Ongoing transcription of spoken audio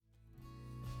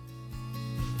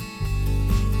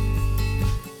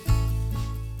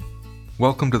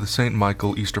Welcome to the St.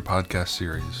 Michael Easter Podcast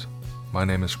series. My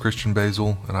name is Christian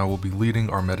Basil, and I will be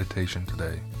leading our meditation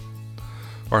today.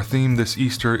 Our theme this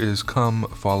Easter is Come,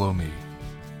 Follow Me.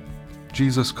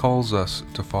 Jesus calls us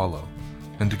to follow,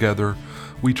 and together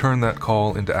we turn that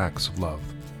call into acts of love.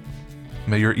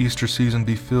 May your Easter season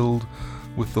be filled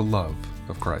with the love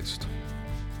of Christ.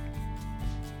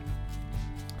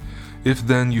 If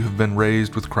then you have been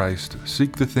raised with Christ,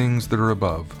 seek the things that are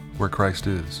above, where Christ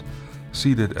is,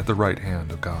 seated at the right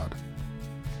hand of God.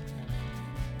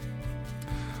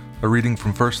 A reading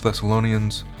from 1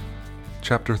 Thessalonians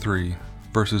chapter 3,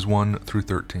 verses 1 through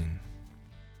 13.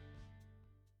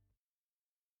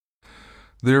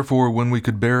 Therefore, when we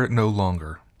could bear it no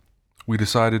longer, we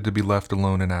decided to be left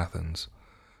alone in Athens,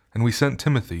 and we sent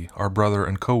Timothy, our brother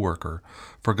and co-worker,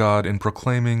 for God in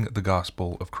proclaiming the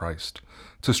gospel of Christ,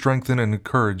 to strengthen and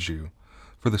encourage you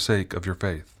for the sake of your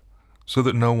faith, so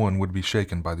that no one would be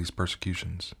shaken by these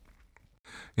persecutions.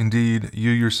 Indeed,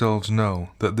 you yourselves know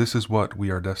that this is what we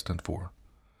are destined for.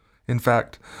 In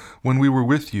fact, when we were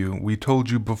with you, we told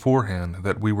you beforehand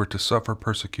that we were to suffer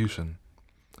persecution.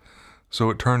 So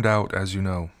it turned out as you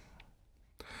know.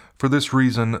 For this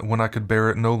reason, when I could bear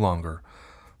it no longer,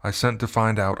 I sent to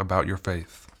find out about your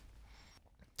faith.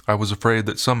 I was afraid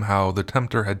that somehow the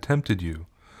tempter had tempted you,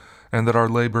 and that our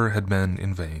labor had been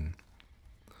in vain.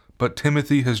 But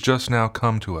Timothy has just now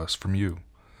come to us from you,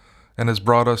 and has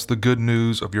brought us the good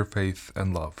news of your faith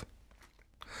and love.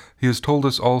 He has told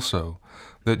us also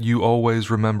that you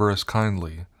always remember us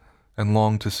kindly and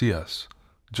long to see us,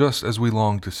 just as we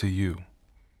long to see you.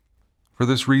 For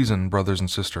this reason, brothers and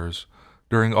sisters,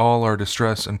 during all our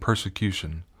distress and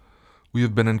persecution, we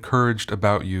have been encouraged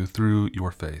about you through your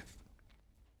faith.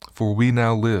 For we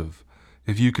now live,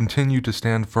 if you continue to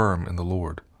stand firm in the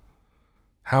Lord.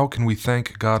 How can we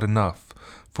thank God enough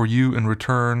for you in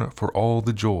return for all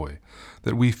the joy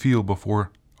that we feel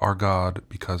before our God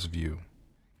because of you?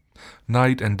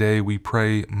 Night and day we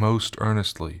pray most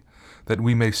earnestly that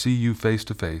we may see you face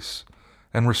to face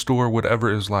and restore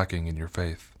whatever is lacking in your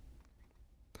faith.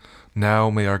 Now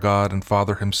may our God and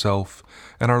Father himself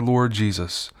and our Lord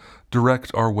Jesus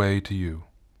direct our way to you,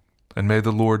 and may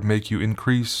the Lord make you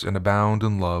increase and abound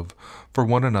in love for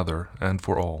one another and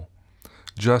for all,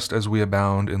 just as we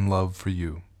abound in love for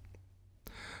you.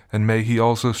 And may he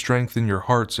also strengthen your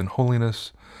hearts in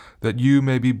holiness, that you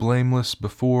may be blameless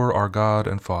before our God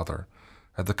and Father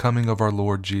at the coming of our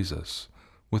Lord Jesus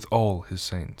with all his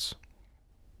saints.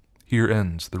 Here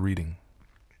ends the reading.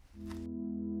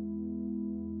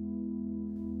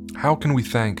 How can we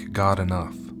thank God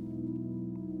enough?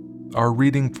 Our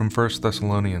reading from 1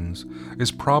 Thessalonians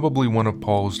is probably one of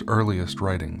Paul's earliest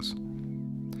writings.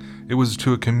 It was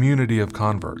to a community of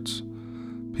converts,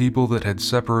 people that had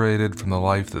separated from the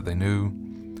life that they knew,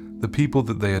 the people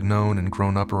that they had known and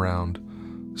grown up around,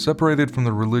 separated from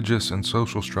the religious and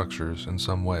social structures in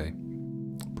some way,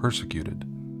 persecuted.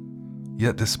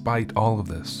 Yet despite all of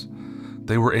this,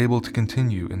 they were able to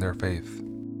continue in their faith.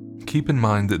 Keep in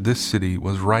mind that this city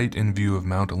was right in view of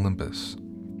Mount Olympus,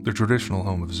 the traditional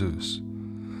home of Zeus.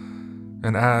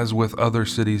 And as with other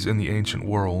cities in the ancient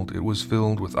world, it was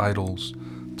filled with idols,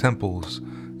 temples,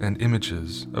 and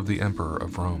images of the Emperor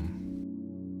of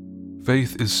Rome.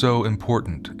 Faith is so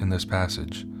important in this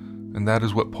passage, and that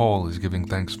is what Paul is giving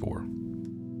thanks for.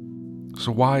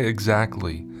 So why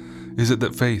exactly is it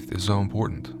that faith is so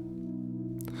important?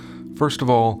 First of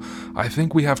all, I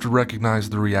think we have to recognize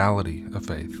the reality of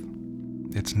faith.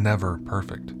 It's never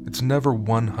perfect. It's never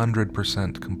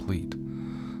 100% complete.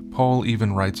 Paul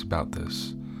even writes about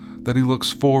this, that he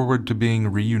looks forward to being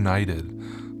reunited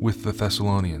with the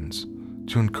Thessalonians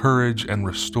to encourage and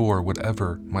restore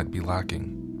whatever might be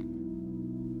lacking.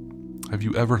 Have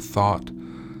you ever thought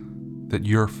that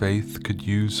your faith could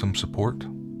use some support?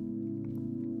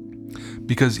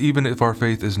 Because even if our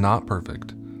faith is not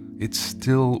perfect, it's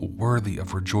still worthy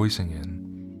of rejoicing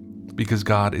in, because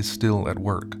God is still at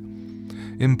work.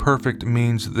 Imperfect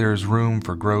means there's room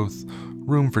for growth,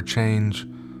 room for change,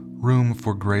 room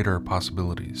for greater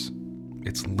possibilities.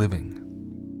 It's living.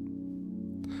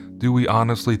 Do we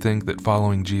honestly think that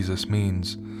following Jesus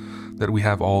means that we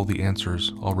have all the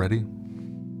answers already?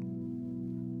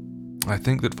 I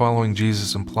think that following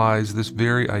Jesus implies this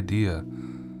very idea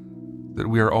that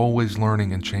we are always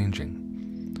learning and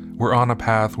changing. We're on a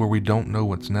path where we don't know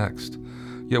what's next,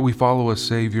 yet we follow a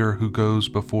Savior who goes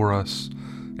before us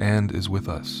and is with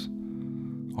us.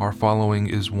 Our following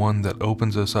is one that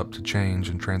opens us up to change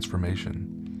and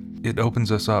transformation. It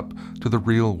opens us up to the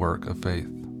real work of faith.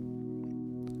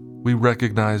 We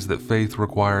recognize that faith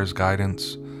requires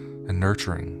guidance and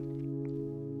nurturing.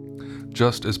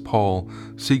 Just as Paul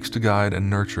seeks to guide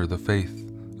and nurture the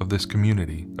faith of this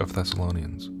community of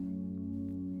Thessalonians.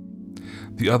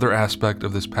 The other aspect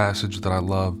of this passage that I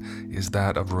love is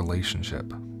that of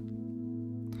relationship.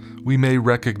 We may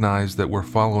recognize that we're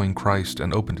following Christ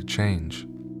and open to change.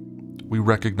 We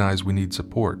recognize we need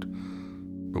support,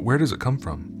 but where does it come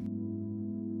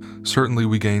from? Certainly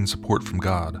we gain support from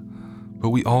God, but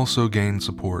we also gain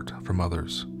support from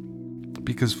others.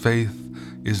 Because faith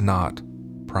is not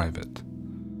private.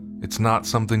 It's not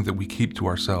something that we keep to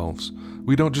ourselves.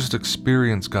 We don't just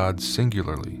experience God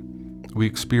singularly. We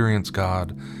experience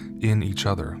God in each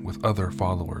other with other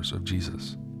followers of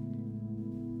Jesus.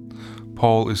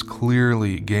 Paul is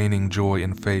clearly gaining joy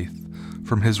and faith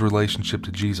from his relationship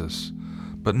to Jesus,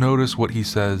 but notice what he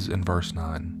says in verse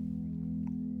 9.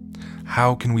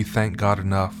 How can we thank God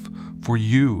enough for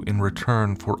you in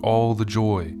return for all the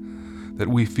joy that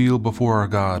we feel before our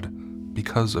God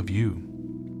because of you?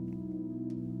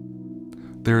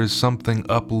 There is something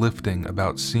uplifting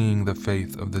about seeing the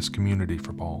faith of this community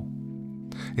for Paul,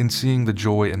 in seeing the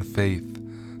joy and faith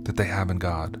that they have in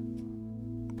God.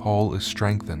 Paul is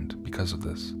strengthened because of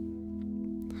this.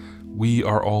 We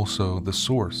are also the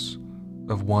source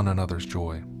of one another's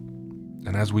joy.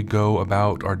 And as we go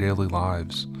about our daily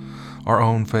lives, our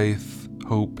own faith,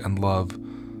 hope, and love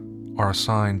are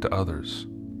assigned to others,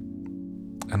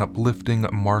 an uplifting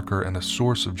marker and a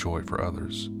source of joy for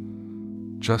others,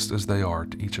 just as they are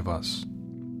to each of us.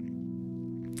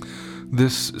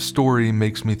 This story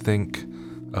makes me think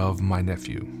of my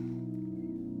nephew.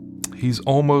 He's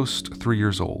almost 3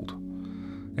 years old,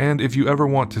 and if you ever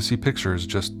want to see pictures,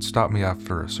 just stop me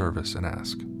after a service and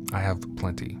ask. I have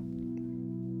plenty.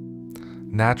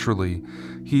 Naturally,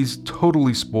 he's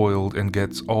totally spoiled and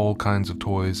gets all kinds of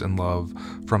toys and love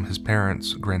from his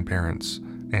parents, grandparents,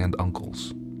 and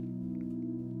uncles.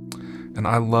 And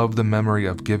I love the memory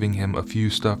of giving him a few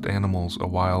stuffed animals a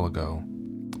while ago,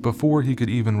 before he could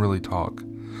even really talk.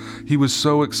 He was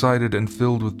so excited and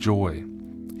filled with joy.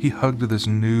 He hugged this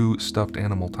new stuffed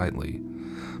animal tightly,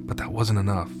 but that wasn't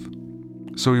enough.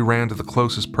 So he ran to the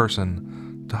closest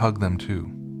person to hug them too.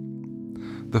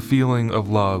 The feeling of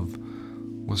love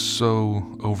was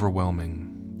so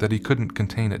overwhelming that he couldn't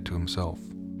contain it to himself,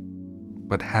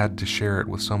 but had to share it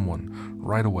with someone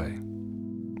right away.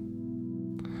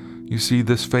 You see,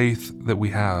 this faith that we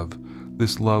have,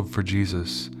 this love for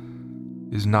Jesus,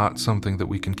 is not something that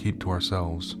we can keep to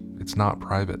ourselves. It's not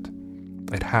private.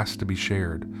 It has to be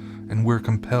shared, and we're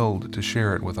compelled to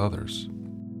share it with others.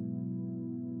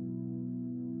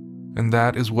 And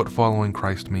that is what following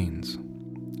Christ means.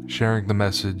 Sharing the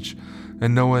message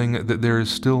and knowing that there is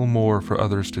still more for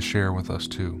others to share with us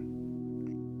too.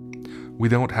 We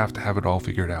don't have to have it all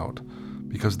figured out,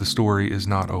 because the story is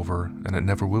not over and it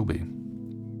never will be.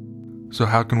 So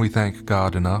how can we thank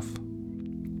God enough?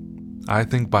 I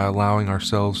think by allowing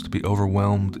ourselves to be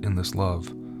overwhelmed in this love,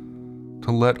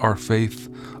 to let our faith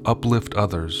uplift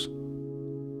others,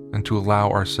 and to allow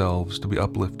ourselves to be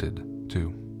uplifted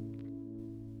too.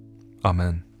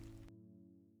 Amen.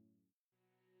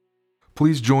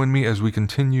 Please join me as we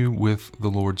continue with the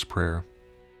Lord's Prayer.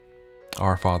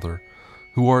 Our Father,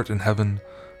 who art in heaven,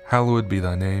 hallowed be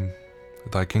thy name.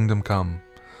 Thy kingdom come,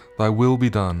 thy will be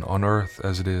done on earth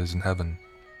as it is in heaven.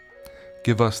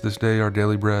 Give us this day our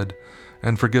daily bread,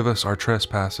 and forgive us our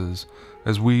trespasses,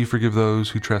 as we forgive those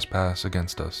who trespass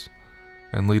against us.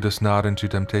 And lead us not into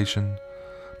temptation,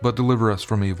 but deliver us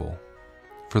from evil.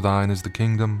 For thine is the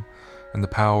kingdom, and the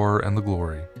power, and the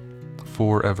glory,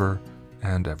 forever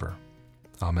and ever.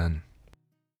 Amen.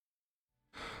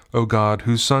 O God,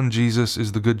 whose Son Jesus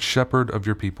is the good shepherd of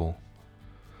your people,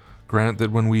 grant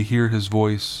that when we hear his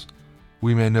voice,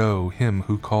 we may know him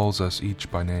who calls us each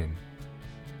by name,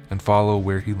 and follow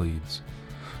where he leads,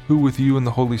 who with you and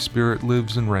the Holy Spirit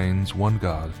lives and reigns, one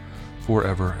God,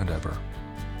 forever and ever.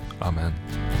 Amen.